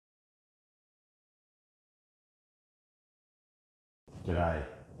G'day,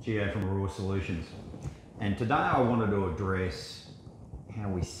 Gio from Raw Solutions. And today I wanted to address how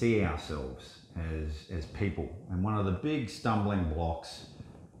we see ourselves as people. And one of the big stumbling blocks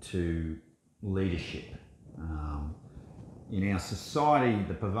to leadership. In our society,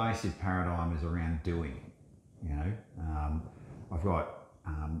 the pervasive paradigm is around doing. I've got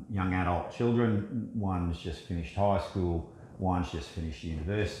young adult children. One's just finished high school, one's just finished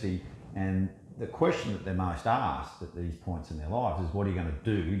university, and the question that they're most asked at these points in their lives is, what are you going to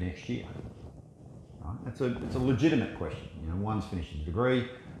do next year? Right? It's a legitimate question. One's finishing a degree,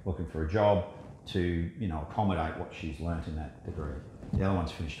 looking for a job to accommodate what she's learnt in that degree. The other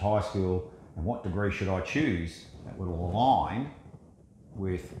one's finished high school, and what degree should I choose that would align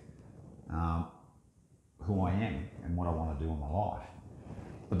with who I am and what I want to do in my life?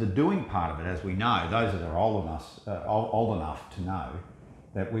 But the doing part of it, as we know, those that are old enough to know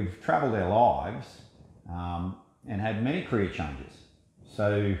that we've travelled our lives and had many career changes.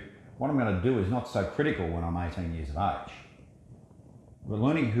 So what I'm going to do is not so critical when I'm 18 years of age. But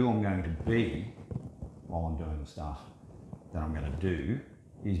learning who I'm going to be while I'm doing the stuff that I'm going to do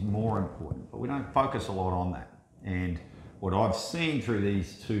is more important. But we don't focus a lot on that. And what I've seen through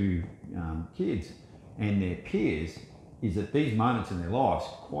these two kids and their peers is that these moments in their lives,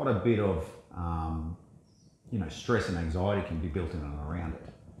 quite a bit of stress and anxiety can be built in and around it.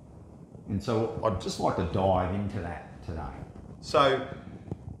 And so I'd just like to dive into that today. So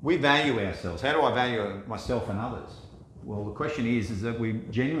we value ourselves. How do I value myself and others? Well, the question is that we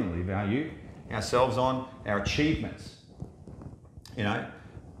genuinely value ourselves on our achievements.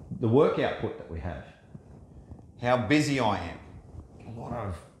 The work output that we have, how busy I am. A lot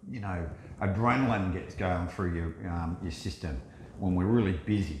of, adrenaline gets going through your system when we're really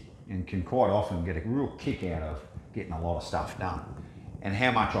busy, and can quite often get a real kick out of getting a lot of stuff done, and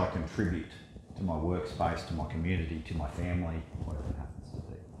how much I contribute to my workspace, to my community, to my family, whatever it happens to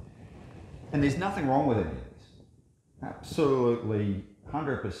be. And there's nothing wrong with any of this. Absolutely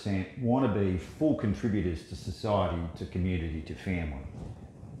 100% want to be full contributors to society, to community, to family.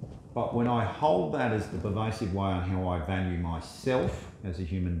 But when I hold that as the pervasive way on how I value myself as a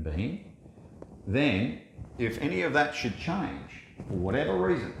human being, then if any of that should change, for whatever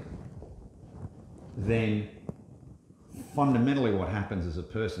reason, then fundamentally what happens as a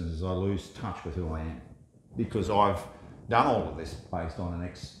person is I lose touch with who I am, because I've done all of this based on an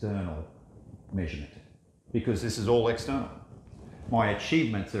external measurement, because this is all external. My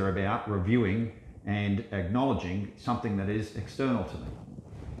achievements are about reviewing and acknowledging something that is external to me.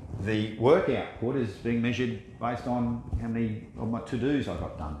 The work output is being measured based on how many of my to-dos I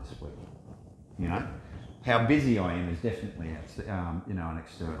got done this week. How busy I am is definitely an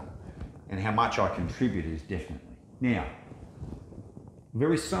external, and how much I contribute is definitely. Now, a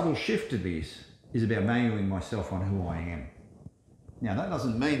very subtle shift to this is about valuing myself on who I am. Now, that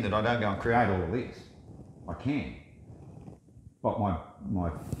doesn't mean that I don't go and create all of this. I can. But my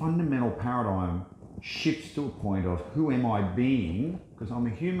fundamental paradigm shifts to a point of who am I being, because I'm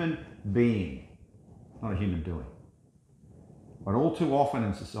a human being, not a human doing. But all too often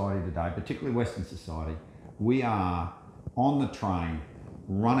in society today, particularly Western society, we are on the train,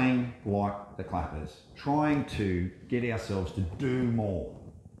 running like the clappers, trying to get ourselves to do more,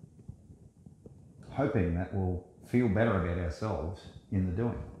 hoping that we'll feel better about ourselves in the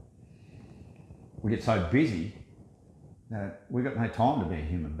doing. We get so busy that we've got no time to be a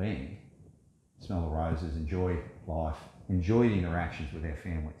human being. Smell the roses, enjoy life, enjoy the interactions with our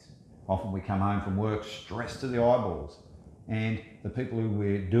families. Often we come home from work stressed to the eyeballs, and the people who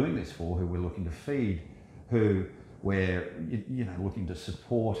we're doing this for, who we're looking to feed, who we're looking to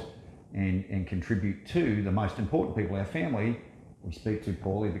support and contribute to, the most important people, our family, we speak to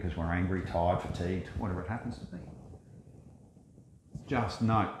poorly because we're angry, tired, fatigued, whatever it happens to be. Just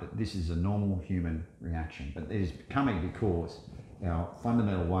note that this is a normal human reaction, but it is coming because our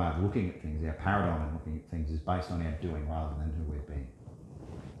fundamental way of looking at things, our paradigm of looking at things, is based on our doing rather than who we're being.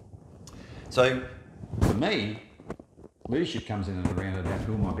 So for me, leadership comes in and around about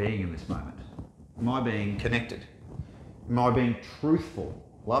who am I being in this moment? Am I being connected? Am I being truthful?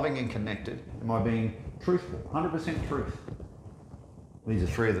 Loving and connected? Am I being truthful? 100% truth. These are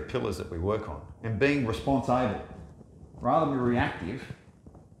three of the pillars that we work on. And being response-able. Rather than reactive,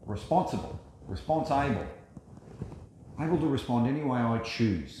 responsible, response-able. Able to respond any way I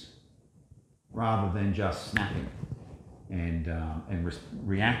choose, rather than just snapping and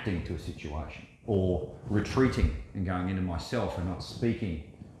reacting to a situation, or retreating and going into myself and not speaking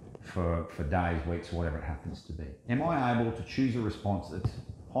for days, weeks, whatever it happens to be. Am I able to choose a response that's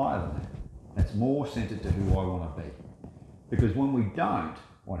higher than that, that's more centered to who I want to be? Because when we don't,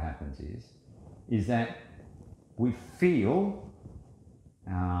 what happens is that we feel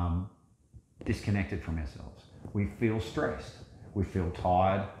disconnected from ourselves. We feel stressed, we feel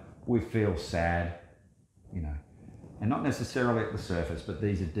tired, we feel sad, you know, and not necessarily at the surface, but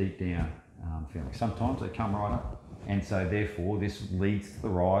these are deep down feelings. Sometimes they come right up, and so therefore this leads to the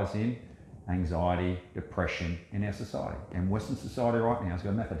rise in anxiety, depression in our society. And Western society right now has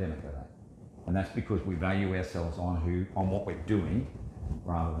got an epidemic of that, and that's because we value ourselves on what we're doing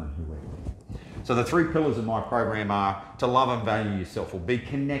rather than who we're doing. So the 3 pillars of my program are to love and value yourself, or be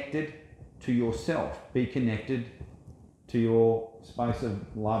connected to yourself, be connected to your space of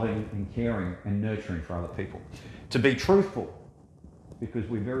loving and caring and nurturing for other people. To be truthful, because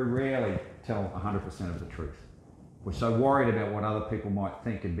we very rarely tell 100% of the truth. We're so worried about what other people might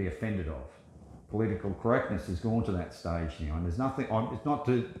think and be offended of. Political correctness has gone to that stage now, and there's nothing, it's not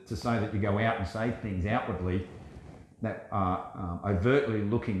to say that you go out and say things outwardly that are overtly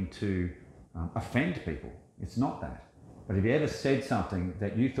looking to offend people. It's not that. But have you ever said something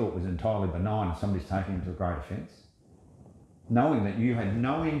that you thought was entirely benign and somebody's taken it to a great offence? Knowing that you had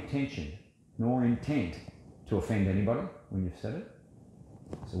no intention nor intent to offend anybody when you've said it.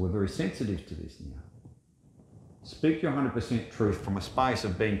 So we're very sensitive to this now. Speak your 100% truth from a space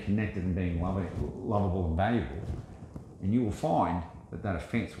of being connected and being lovable and valuable, and you will find that that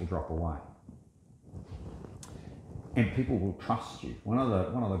offence will drop away. And people will trust you. One of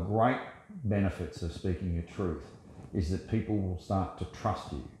the great benefits of speaking your truth is that people will start to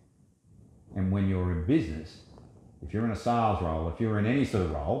trust you. And when you're in business, if you're in a sales role, if you're in any sort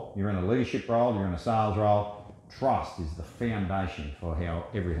of role, you're in a leadership role, you're in a sales role, trust is the foundation for how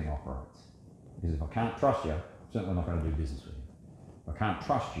everything operates. Because if I can't trust you, I'm certainly not going to do business with you. If I can't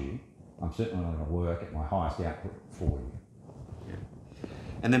trust you, I'm certainly not going to work at my highest output for you. Yeah.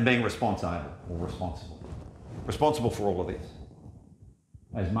 And then being responsible. Responsible for all of this.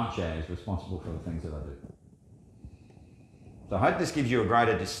 As much as responsible for the things that I do. So I hope this gives you a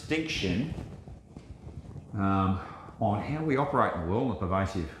greater distinction on how we operate in the world, the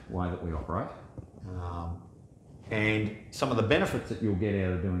pervasive way that we operate, and some of the benefits that you'll get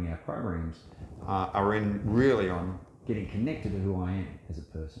out of doing our programs are really on getting connected to who I am as a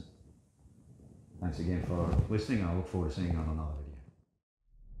person. Thanks again for listening, and I look forward to seeing you on another video.